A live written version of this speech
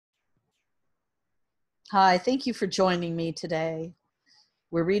Hi, thank you for joining me today.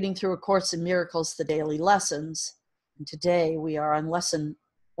 We're reading through A Course in Miracles, the daily lessons, and today we are on lesson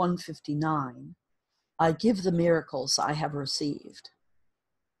 159. I give the miracles I have received.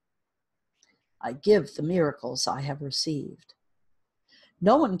 I give the miracles I have received.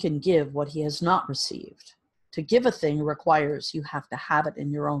 No one can give what he has not received. To give a thing requires you have to have it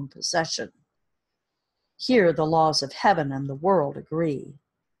in your own possession. Here the laws of heaven and the world agree,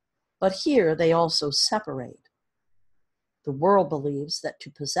 but here they also separate. The world believes that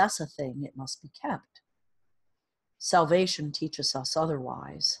to possess a thing, it must be kept. Salvation teaches us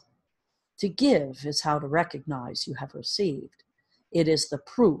otherwise. To give is how to recognize you have received. It is the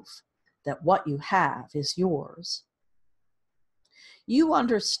proof that what you have is yours. You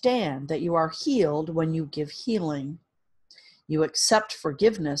understand that you are healed when you give healing. You accept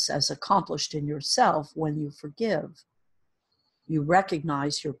forgiveness as accomplished in yourself when you forgive. You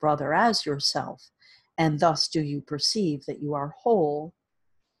recognize your brother as yourself, and thus do you perceive that you are whole.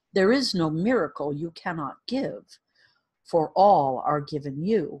 There is no miracle you cannot give, for all are given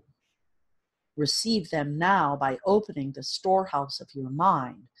you. Receive them now by opening the storehouse of your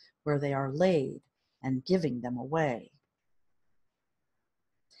mind where they are laid and giving them away.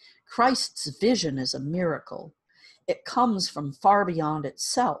 Christ's vision is a miracle. It comes from far beyond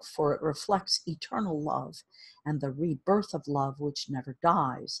itself, for it reflects eternal love and the rebirth of love which never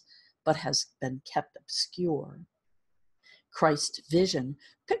dies, but has been kept obscure. Christ's vision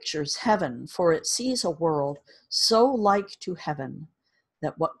pictures heaven, for it sees a world so like to heaven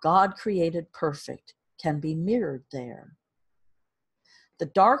that what God created perfect can be mirrored there. The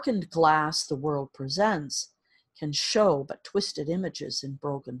darkened glass the world presents can show but twisted images in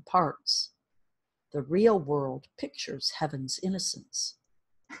broken parts. The real world pictures heaven's innocence.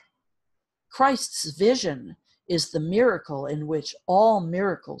 Christ's vision is the miracle in which all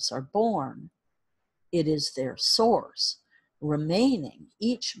miracles are born. It is their source, remaining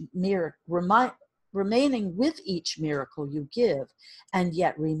with each miracle you give, and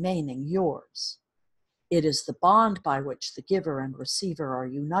yet remaining yours. It is the bond by which the giver and receiver are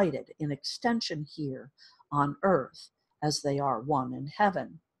united in extension here on earth as they are one in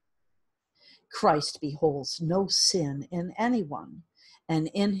heaven. Christ beholds no sin in anyone, and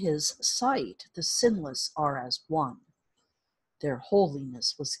in his sight the sinless are as one. Their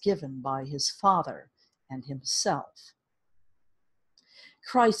holiness was given by his Father and himself.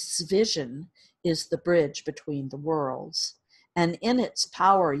 Christ's vision is the bridge between the worlds, and in its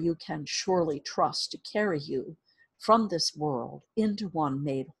power you can surely trust to carry you from this world into one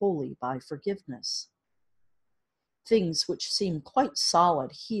made holy by forgiveness. Things which seem quite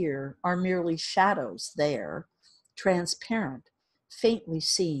solid here are merely shadows there, transparent, faintly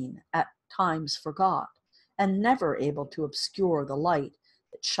seen, at times forgot, and never able to obscure the light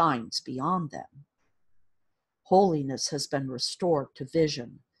that shines beyond them. Holiness has been restored to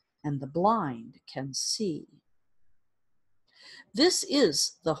vision, and the blind can see. This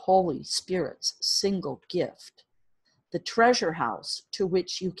is the Holy Spirit's single gift, the treasure house to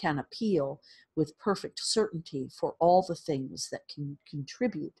which you can appeal with perfect certainty for all the things that can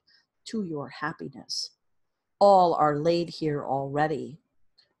contribute to your happiness. All are laid here already.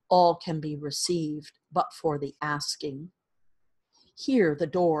 All can be received but for the asking. Here the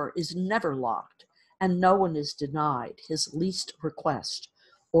door is never locked, and no one is denied his least request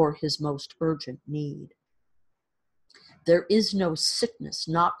or his most urgent need. There is no sickness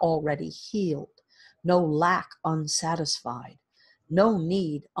not already healed, no lack unsatisfied, no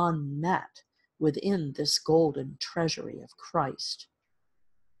need unmet within this golden treasury of Christ.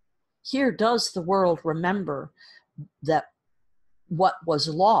 Here does the world remember that what was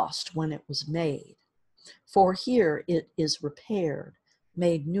lost when it was made, for here it is repaired,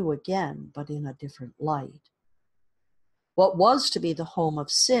 made new again, but in a different light. What was to be the home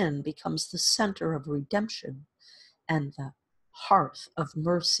of sin becomes the center of redemption and the hearth of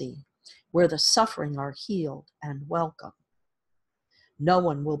mercy, where the suffering are healed and welcome. No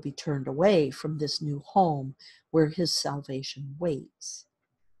one will be turned away from this new home where his salvation waits.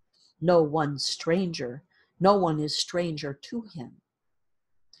 No one is stranger to him.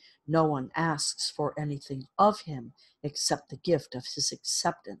 No one asks for anything of him except the gift of his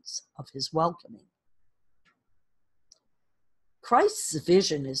acceptance, of his welcoming. Christ's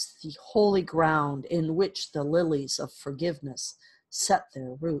vision is the holy ground in which the lilies of forgiveness set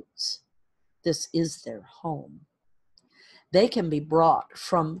their roots. This is their home. They can be brought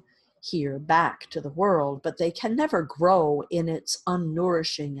from here back to the world, but they can never grow in its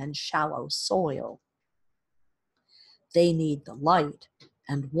unnourishing and shallow soil. They need the light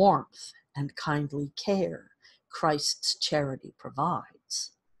and warmth and kindly care Christ's charity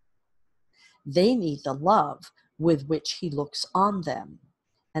provides. They need the love with which he looks on them,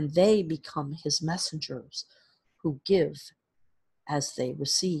 and they become his messengers who give as they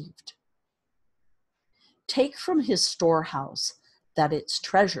received. Take from his storehouse that its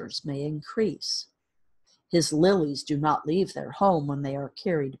treasures may increase. His lilies do not leave their home when they are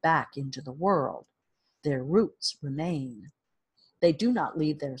carried back into the world. Their roots remain. They do not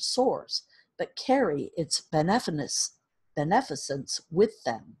leave their source, but carry its beneficence with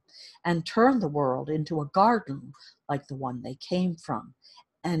them, and turn the world into a garden like the one they came from,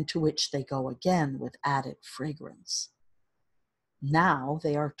 and to which they go again with added fragrance. Now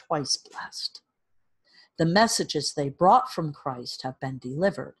they are twice blessed. The messages they brought from Christ have been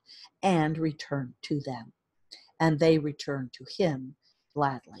delivered and returned to them, and they return to him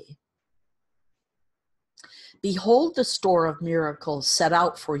gladly. Behold the store of miracles set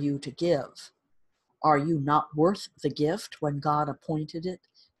out for you to give. Are you not worth the gift when God appointed it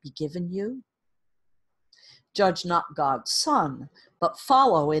be given you? Judge not God's Son, but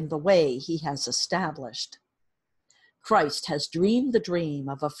follow in the way he has established. Christ has dreamed the dream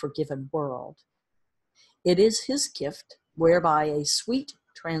of a forgiven world. It is his gift whereby a sweet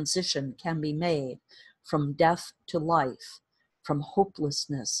transition can be made from death to life, from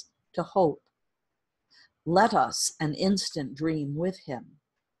hopelessness to hope. Let us an instant dream with him.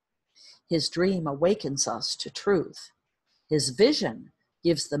 His dream awakens us to truth. His vision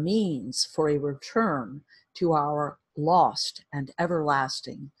gives the means for a return to our lost and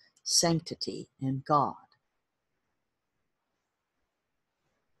everlasting sanctity in God.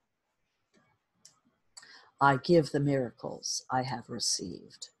 I give the miracles I have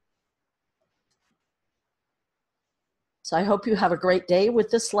received. So I hope you have a great day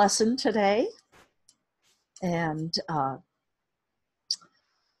with this lesson today. And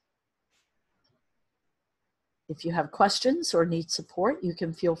if you have questions or need support, you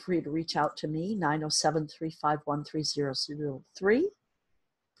can feel free to reach out to me, 907-351-3003.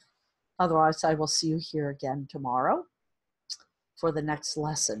 Otherwise, I will see you here again tomorrow for the next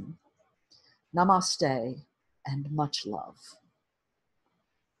lesson. Namaste and much love.